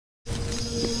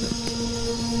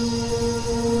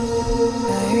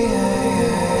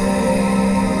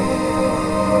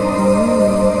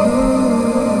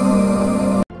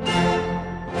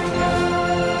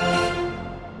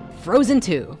Frozen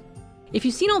 2. If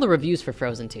you've seen all the reviews for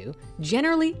Frozen 2,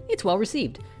 generally it's well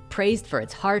received, praised for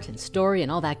its heart and story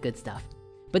and all that good stuff.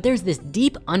 But there's this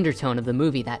deep undertone of the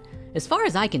movie that, as far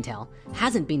as I can tell,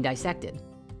 hasn't been dissected.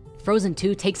 Frozen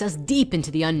 2 takes us deep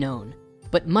into the unknown,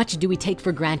 but much do we take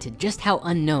for granted just how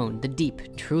unknown the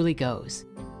deep truly goes.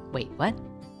 Wait, what?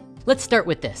 Let's start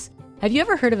with this. Have you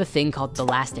ever heard of a thing called The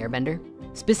Last Airbender?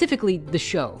 Specifically the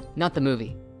show, not the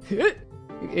movie.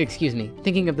 Excuse me,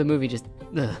 thinking of the movie just,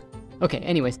 ugh. Okay,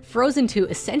 anyways, Frozen 2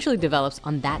 essentially develops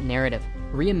on that narrative,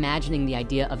 reimagining the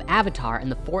idea of Avatar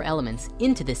and the four elements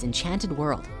into this enchanted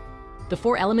world. The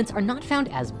four elements are not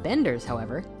found as benders,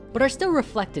 however, but are still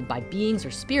reflected by beings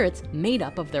or spirits made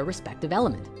up of their respective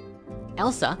element.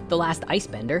 Elsa, the last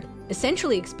Icebender,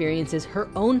 essentially experiences her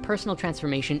own personal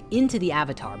transformation into the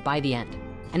Avatar by the end.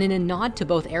 And in a nod to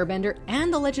both Airbender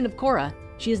and the Legend of Korra,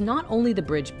 she is not only the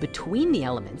bridge between the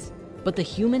elements, but the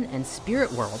human and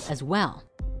spirit world as well.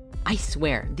 I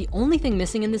swear, the only thing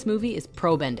missing in this movie is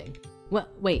pro-bending. Well,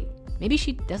 wait, maybe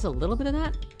she does a little bit of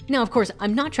that? Now, of course,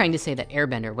 I'm not trying to say that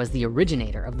Airbender was the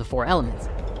originator of the four elements.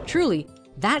 Truly,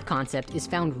 that concept is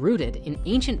found rooted in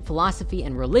ancient philosophy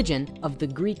and religion of the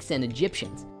Greeks and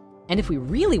Egyptians. And if we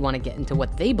really want to get into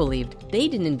what they believed, they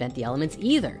didn't invent the elements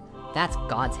either. That's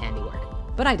God's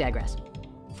handiwork. But I digress.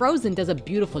 Frozen does a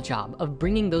beautiful job of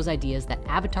bringing those ideas that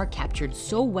Avatar captured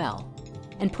so well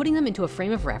and putting them into a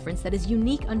frame of reference that is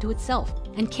unique unto itself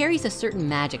and carries a certain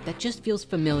magic that just feels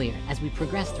familiar as we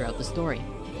progress throughout the story.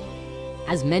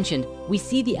 As mentioned, we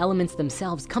see the elements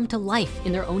themselves come to life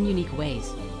in their own unique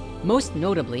ways. Most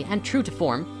notably, and true to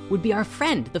form, would be our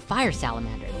friend, the fire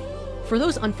salamander. For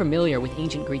those unfamiliar with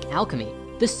ancient Greek alchemy,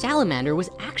 the salamander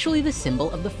was actually the symbol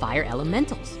of the fire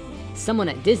elementals. Someone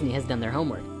at Disney has done their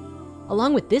homework.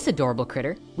 Along with this adorable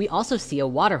critter, we also see a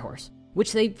water horse,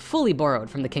 which they fully borrowed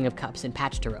from the King of Cups in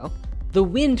Patch to Row, the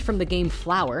wind from the game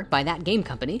Flower by that game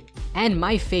company, and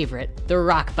my favorite, the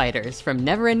rock biters from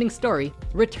Neverending Story,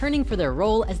 returning for their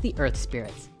role as the earth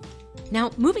spirits.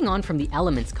 Now, moving on from the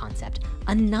elements concept,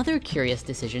 another curious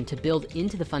decision to build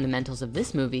into the fundamentals of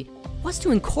this movie was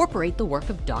to incorporate the work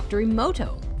of Dr.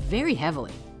 Emoto very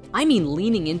heavily. I mean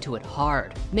leaning into it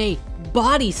hard, nay,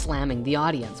 body slamming the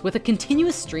audience with a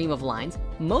continuous stream of lines,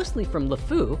 mostly from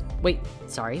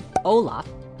Olaf,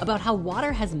 about how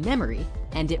water has memory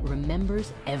and it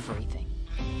remembers everything.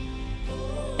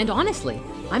 And honestly,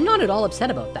 I'm not at all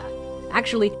upset about that.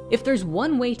 Actually, if there's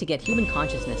one way to get human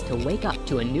consciousness to wake up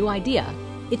to a new idea,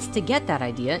 it's to get that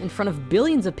idea in front of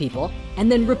billions of people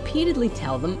and then repeatedly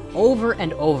tell them over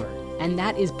and over. And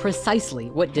that is precisely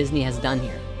what Disney has done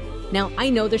here. Now, I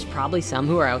know there's probably some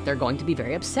who are out there going to be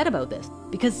very upset about this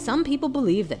because some people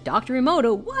believe that Dr.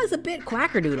 Emoto was a bit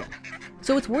quackerdoodle.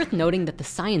 So it's worth noting that the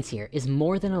science here is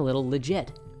more than a little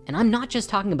legit. And I'm not just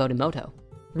talking about Emoto.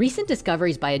 Recent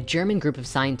discoveries by a German group of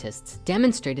scientists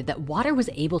demonstrated that water was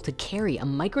able to carry a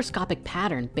microscopic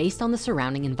pattern based on the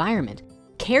surrounding environment,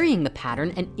 carrying the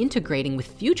pattern and integrating with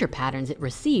future patterns it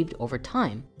received over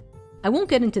time. I won't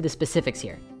get into the specifics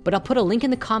here, but I'll put a link in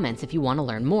the comments if you want to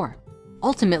learn more.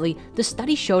 Ultimately, the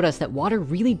study showed us that water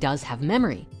really does have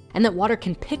memory and that water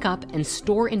can pick up and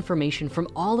store information from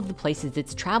all of the places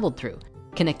it's traveled through,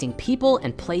 connecting people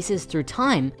and places through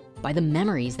time by the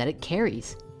memories that it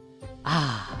carries.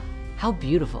 Ah, how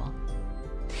beautiful.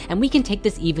 And we can take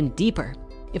this even deeper.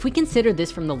 If we consider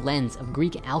this from the lens of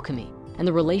Greek alchemy and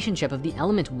the relationship of the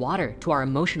element water to our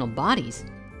emotional bodies,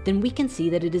 then we can see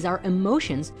that it is our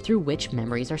emotions through which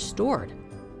memories are stored.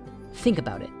 Think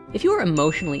about it. If you are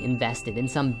emotionally invested in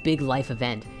some big life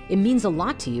event, it means a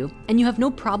lot to you and you have no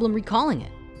problem recalling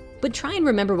it. But try and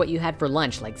remember what you had for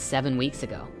lunch like 7 weeks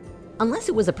ago. Unless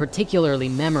it was a particularly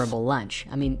memorable lunch.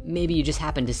 I mean, maybe you just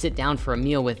happened to sit down for a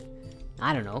meal with,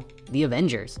 I don't know, the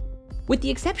Avengers. With the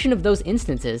exception of those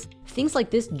instances, things like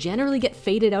this generally get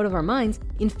faded out of our minds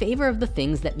in favor of the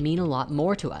things that mean a lot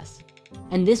more to us.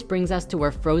 And this brings us to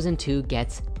where Frozen 2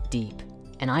 gets deep,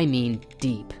 and I mean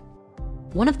deep.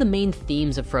 One of the main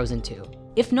themes of Frozen 2,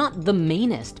 if not the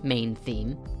mainest main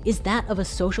theme, is that of a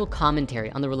social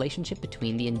commentary on the relationship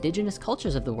between the indigenous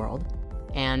cultures of the world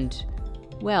and,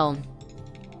 well,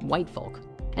 white folk.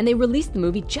 And they released the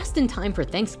movie just in time for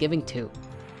Thanksgiving too.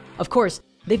 Of course,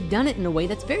 they've done it in a way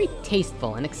that's very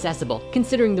tasteful and accessible,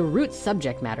 considering the root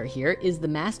subject matter here is the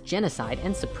mass genocide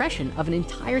and suppression of an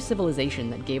entire civilization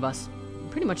that gave us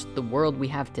pretty much the world we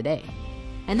have today.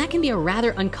 And that can be a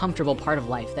rather uncomfortable part of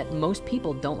life that most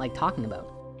people don't like talking about.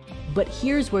 But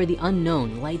here's where the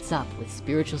unknown lights up with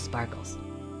spiritual sparkles.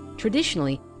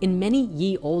 Traditionally, in many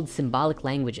ye olde symbolic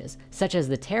languages, such as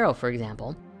the tarot for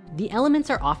example, the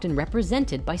elements are often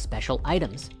represented by special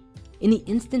items. In the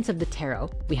instance of the tarot,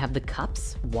 we have the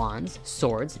cups, wands,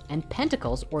 swords, and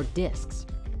pentacles or discs.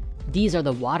 These are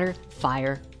the water,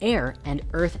 fire, air, and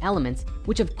earth elements,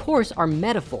 which of course are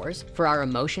metaphors for our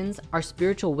emotions, our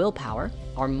spiritual willpower,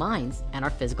 our minds, and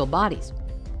our physical bodies.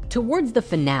 Towards the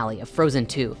finale of Frozen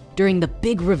 2, during the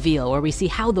big reveal where we see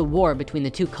how the war between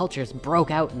the two cultures broke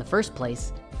out in the first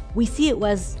place, we see it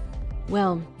was,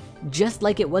 well, just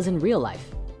like it was in real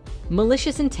life.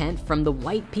 Malicious intent from the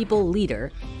white people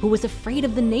leader who was afraid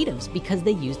of the natives because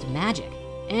they used magic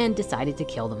and decided to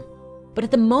kill them. But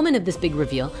at the moment of this big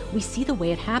reveal, we see the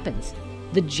way it happens.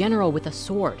 The general with a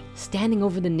sword standing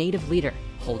over the native leader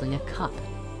holding a cup.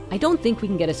 I don't think we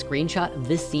can get a screenshot of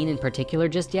this scene in particular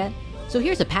just yet, so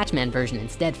here's a Patchman version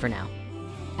instead for now.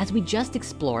 As we just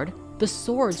explored, the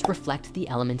swords reflect the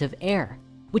element of air,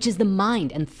 which is the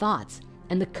mind and thoughts,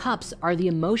 and the cups are the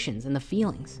emotions and the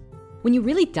feelings. When you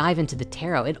really dive into the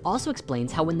tarot, it also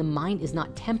explains how when the mind is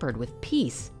not tempered with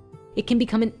peace, it can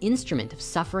become an instrument of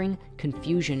suffering,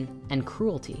 confusion, and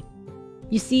cruelty.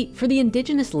 You see, for the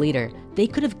indigenous leader, they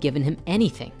could have given him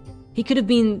anything. He could have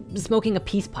been smoking a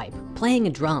peace pipe, playing a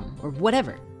drum, or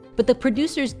whatever, but the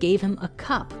producers gave him a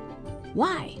cup.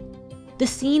 Why? The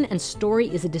scene and story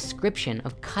is a description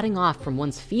of cutting off from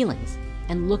one's feelings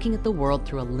and looking at the world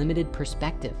through a limited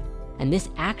perspective, and this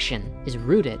action is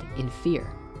rooted in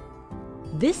fear.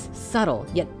 This subtle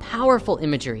yet powerful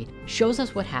imagery shows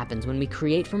us what happens when we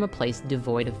create from a place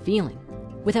devoid of feeling.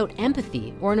 Without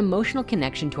empathy or an emotional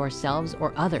connection to ourselves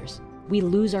or others, we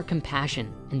lose our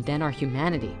compassion and then our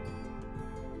humanity.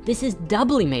 This is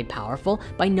doubly made powerful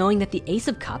by knowing that the Ace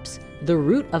of Cups, the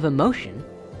root of emotion,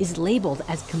 is labeled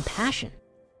as compassion.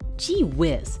 Gee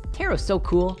whiz, tarot's so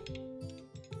cool.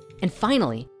 And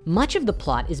finally, much of the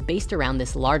plot is based around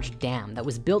this large dam that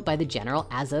was built by the general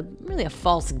as really a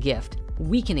false gift,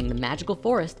 weakening the magical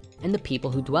forest and the people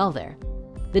who dwell there.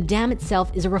 The dam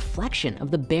itself is a reflection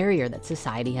of the barrier that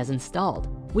society has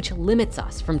installed, which limits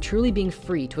us from truly being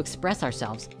free to express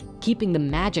ourselves, keeping the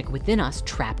magic within us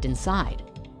trapped inside.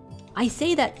 I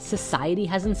say that society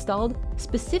has installed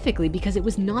specifically because it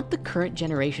was not the current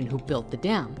generation who built the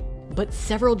dam, but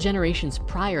several generations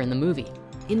prior in the movie,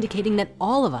 indicating that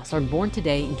all of us are born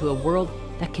today into a world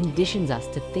that conditions us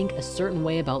to think a certain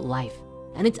way about life.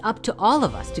 And it's up to all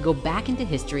of us to go back into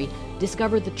history,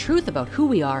 discover the truth about who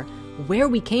we are, where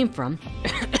we came from,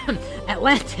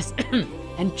 Atlantis,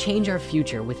 and change our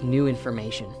future with new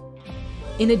information.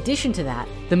 In addition to that,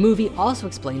 the movie also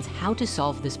explains how to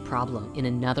solve this problem in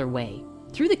another way,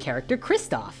 through the character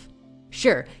Kristoff.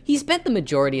 Sure, he spent the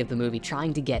majority of the movie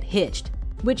trying to get hitched,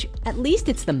 which at least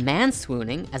it's the man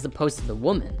swooning as opposed to the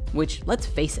woman, which, let's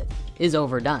face it, is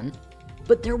overdone.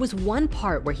 But there was one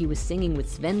part where he was singing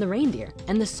with Sven the reindeer,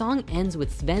 and the song ends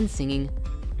with Sven singing,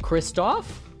 "Kristoff,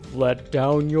 let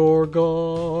down your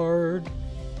guard."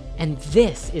 And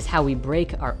this is how we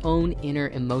break our own inner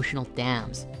emotional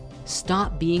dams.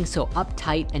 Stop being so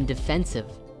uptight and defensive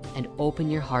and open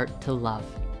your heart to love.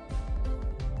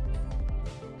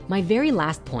 My very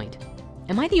last point,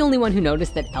 am I the only one who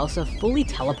noticed that Elsa fully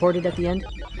teleported at the end?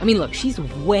 I mean, look, she's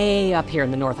way up here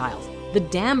in the North Isles. The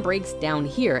dam breaks down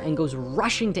here and goes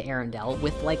rushing to Arendelle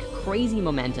with like crazy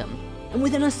momentum. And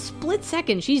within a split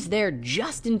second, she's there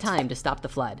just in time to stop the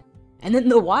flood. And then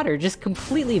the water just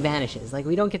completely vanishes. Like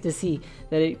we don't get to see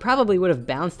that it probably would have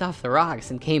bounced off the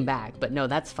rocks and came back, but no,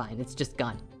 that's fine, it's just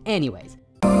gone. Anyways.